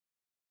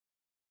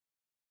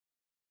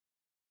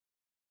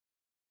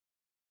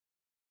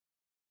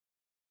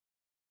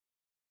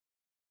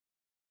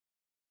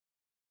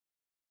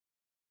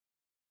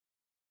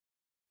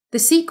The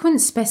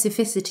sequence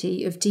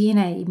specificity of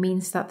DNA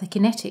means that the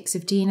kinetics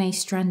of DNA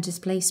strand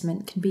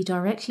displacement can be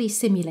directly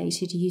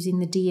simulated using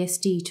the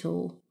DSD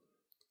tool.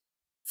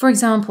 For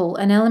example,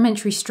 an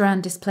elementary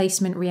strand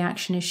displacement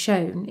reaction is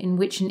shown in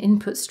which an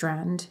input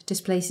strand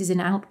displaces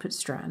an output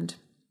strand.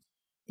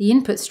 The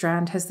input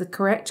strand has the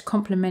correct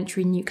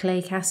complementary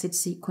nucleic acid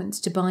sequence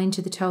to bind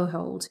to the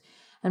toehold,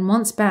 and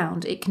once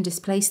bound, it can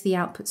displace the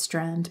output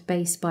strand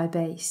base by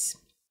base.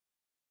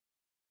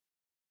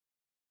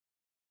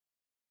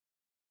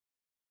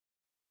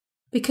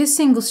 Because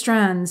single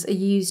strands are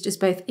used as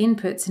both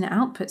inputs and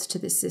outputs to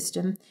this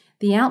system,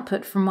 the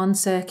output from one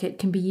circuit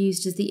can be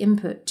used as the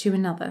input to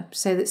another,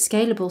 so that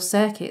scalable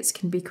circuits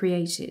can be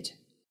created.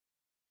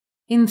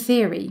 In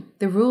theory,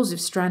 the rules of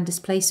strand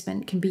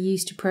displacement can be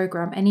used to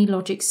program any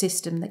logic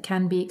system that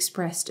can be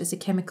expressed as a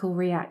chemical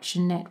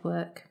reaction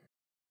network.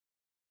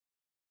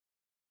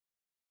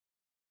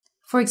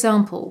 For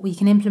example, we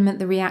can implement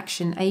the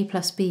reaction A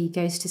plus B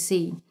goes to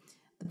C,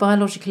 the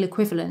biological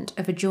equivalent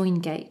of a join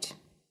gate.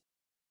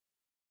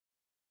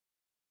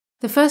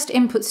 The first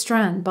input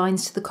strand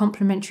binds to the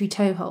complementary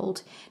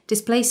toehold,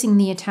 displacing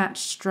the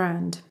attached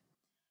strand.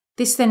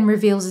 This then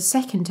reveals a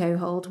second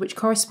toehold, which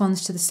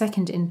corresponds to the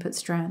second input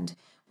strand,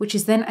 which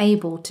is then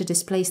able to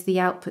displace the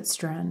output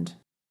strand.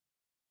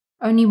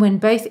 Only when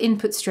both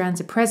input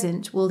strands are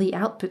present will the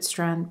output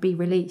strand be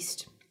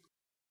released.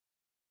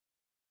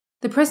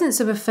 The presence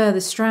of a further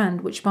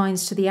strand which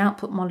binds to the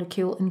output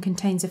molecule and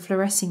contains a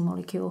fluorescing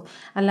molecule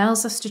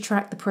allows us to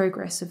track the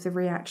progress of the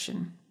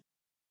reaction.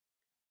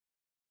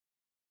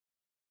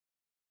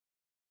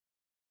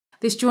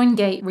 This join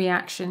gate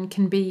reaction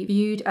can be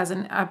viewed as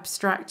an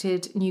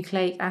abstracted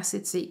nucleic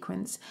acid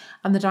sequence,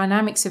 and the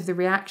dynamics of the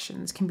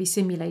reactions can be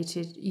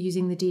simulated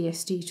using the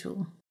DSD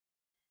tool.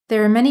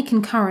 There are many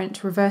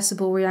concurrent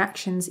reversible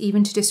reactions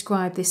even to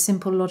describe this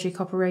simple logic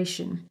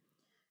operation.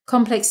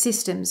 Complex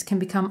systems can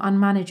become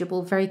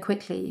unmanageable very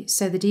quickly,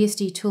 so the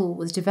DSD tool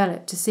was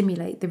developed to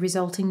simulate the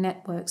resulting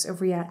networks of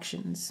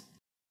reactions.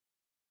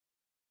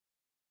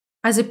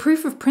 As a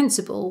proof of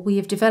principle, we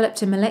have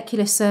developed a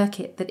molecular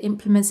circuit that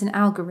implements an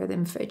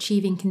algorithm for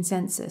achieving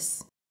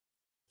consensus.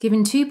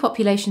 Given two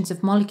populations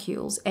of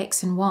molecules,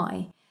 X and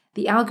Y,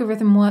 the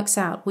algorithm works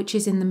out which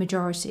is in the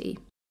majority.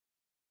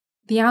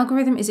 The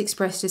algorithm is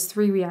expressed as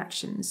three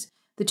reactions.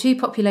 The two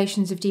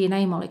populations of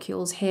DNA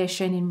molecules, here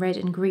shown in red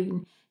and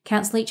green,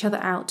 cancel each other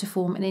out to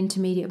form an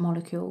intermediate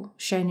molecule,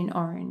 shown in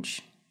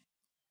orange.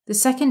 The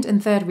second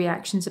and third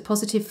reactions are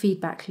positive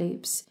feedback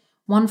loops,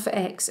 one for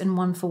X and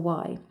one for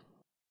Y.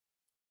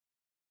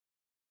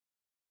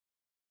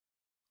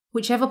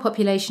 Whichever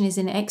population is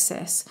in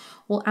excess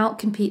will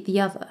outcompete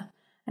the other,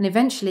 and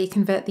eventually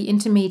convert the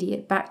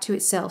intermediate back to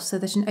itself so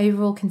that an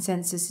overall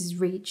consensus is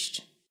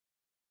reached.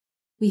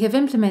 We have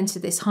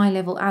implemented this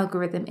high-level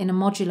algorithm in a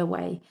modular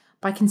way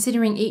by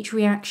considering each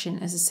reaction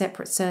as a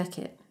separate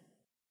circuit.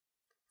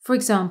 For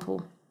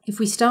example, if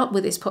we start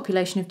with this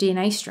population of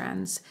DNA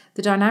strands,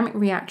 the dynamic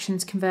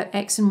reactions convert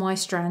X and Y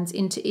strands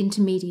into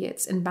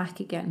intermediates and back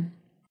again.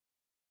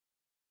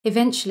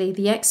 Eventually,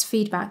 the X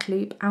feedback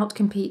loop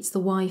outcompetes the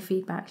Y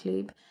feedback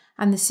loop,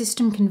 and the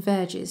system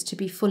converges to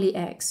be fully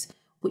X,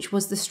 which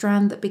was the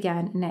strand that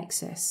began in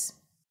excess.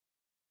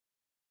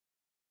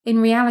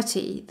 In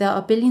reality, there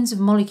are billions of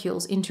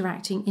molecules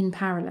interacting in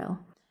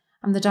parallel,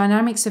 and the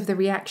dynamics of the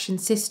reaction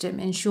system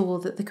ensure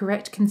that the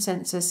correct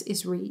consensus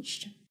is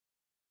reached.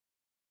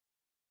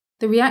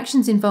 The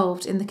reactions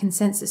involved in the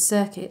consensus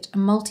circuit are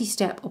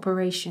multi-step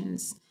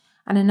operations,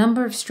 and a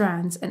number of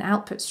strands and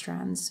output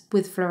strands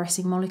with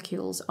fluorescing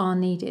molecules are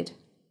needed.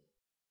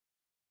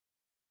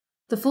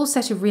 The full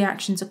set of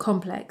reactions are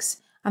complex,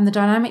 and the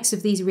dynamics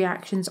of these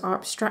reactions are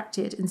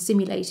abstracted and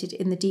simulated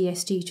in the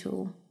DSD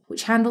tool,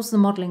 which handles the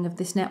modelling of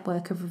this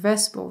network of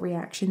reversible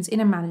reactions in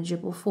a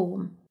manageable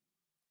form.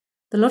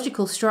 The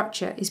logical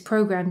structure is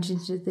programmed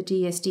into the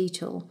DSD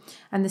tool,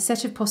 and the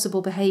set of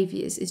possible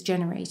behaviours is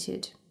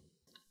generated.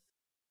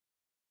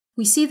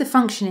 We see the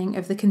functioning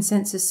of the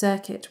consensus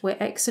circuit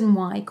where X and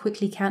Y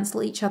quickly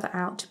cancel each other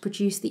out to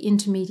produce the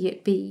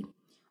intermediate B,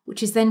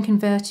 which is then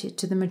converted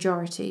to the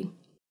majority.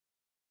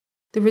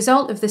 The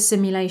result of this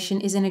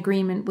simulation is in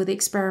agreement with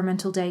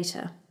experimental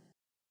data.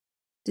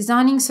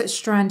 Designing such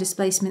strand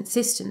displacement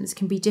systems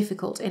can be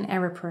difficult and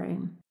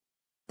error-prone.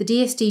 The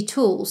DSD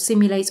tool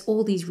simulates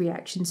all these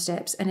reaction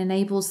steps and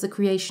enables the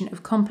creation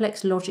of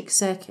complex logic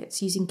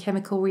circuits using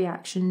chemical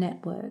reaction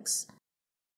networks.